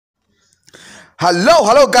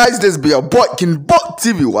Hello guys, this be your boy King Boat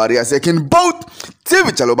TV. What do you say? King Boat TV.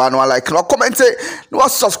 Chalo ba no like no comment say no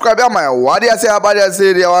subscribe my. What do you say about you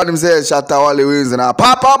say? They want him say Shatta Wale wins na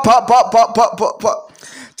pa.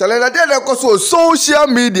 Chalo na dey go social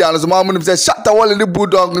media. No so ma say Shatta Wale the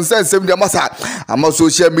Bulldog say same dey masa. I'm on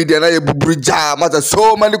social media na e bubrija. Masa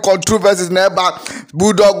so many controversies na ba.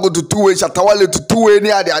 Bulldog go to two-way, Shatta Wale to two-way ni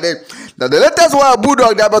ade. Now the latest one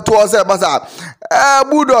Bulldog dey about to say masa.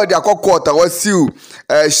 Bulldog dey court was sue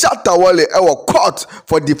Shatta Wale was caught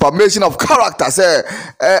for defamation of character. Say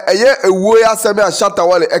way aseme Shatta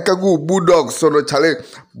Wale ekagu Bulldog so no chale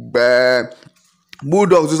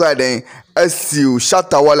Bulldog so say den sue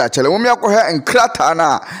Shatta Wale chale mo mi akohe enkrata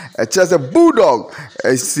na chale say Bulldog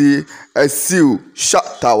sue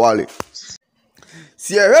Shatta Wale.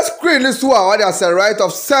 See a screen this one what they say right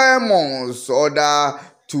of sermons order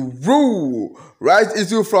to rule. Right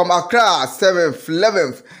issue from Accra, 7th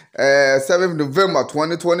November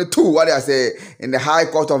 2022. What they say in the High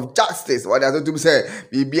Court of Justice. What they to say,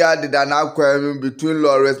 Bibia did an outcry between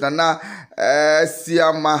Lawrence Nana,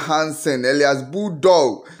 Siama Hansen, Elias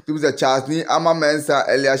Bulldog, to say Charles Ama Mensa,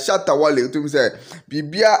 Elias Shatta Wale, to say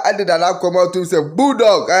Bibia added an outcome to say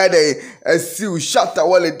Bulldog, I sue Shatta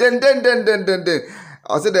Wale. Then.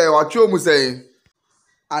 I said, what you saying?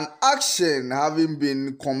 An action having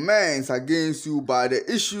been commenced against you by the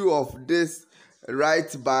issue of this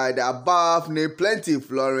right by the above named plaintiff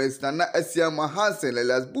Lawrence Nana Esiama Hansen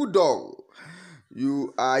alias Bulldog.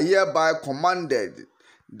 You are hereby commanded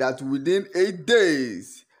that within 8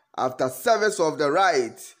 days after service of the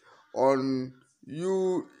right on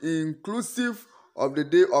you inclusive of the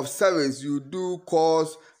day of service you do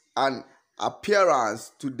cause an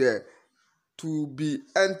appearance to be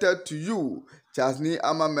entered to you. Chasni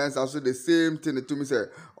ama mens also the same thing to me say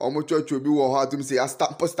omo church will be wo to me say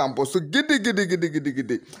stamp so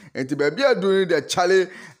gidi and to baby doing the chale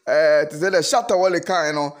to say the Shatta Wale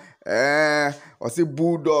kind or say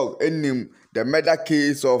Bulldog enim the murder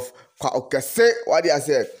case of okese what they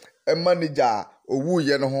say a manager owu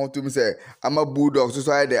ye no ho to me say ama Bulldog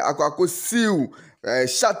so I there akwa seal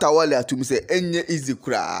Shatta Wale to me say enye easy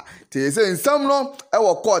kra te say in some no e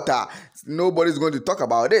wo court nobody's going to talk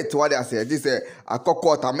about it. What they say, this a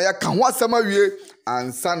court me kan ho asema wie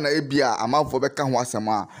ansa na ebia amanfo be kan ho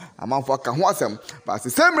asema amanfo kan ho asem but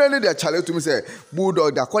the same really they challenge to me say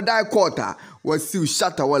Bulldog da kodai court was see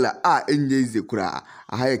Shatta Wale enye easy kra.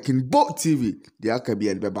 I King Boat TV the aka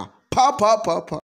bia beba pa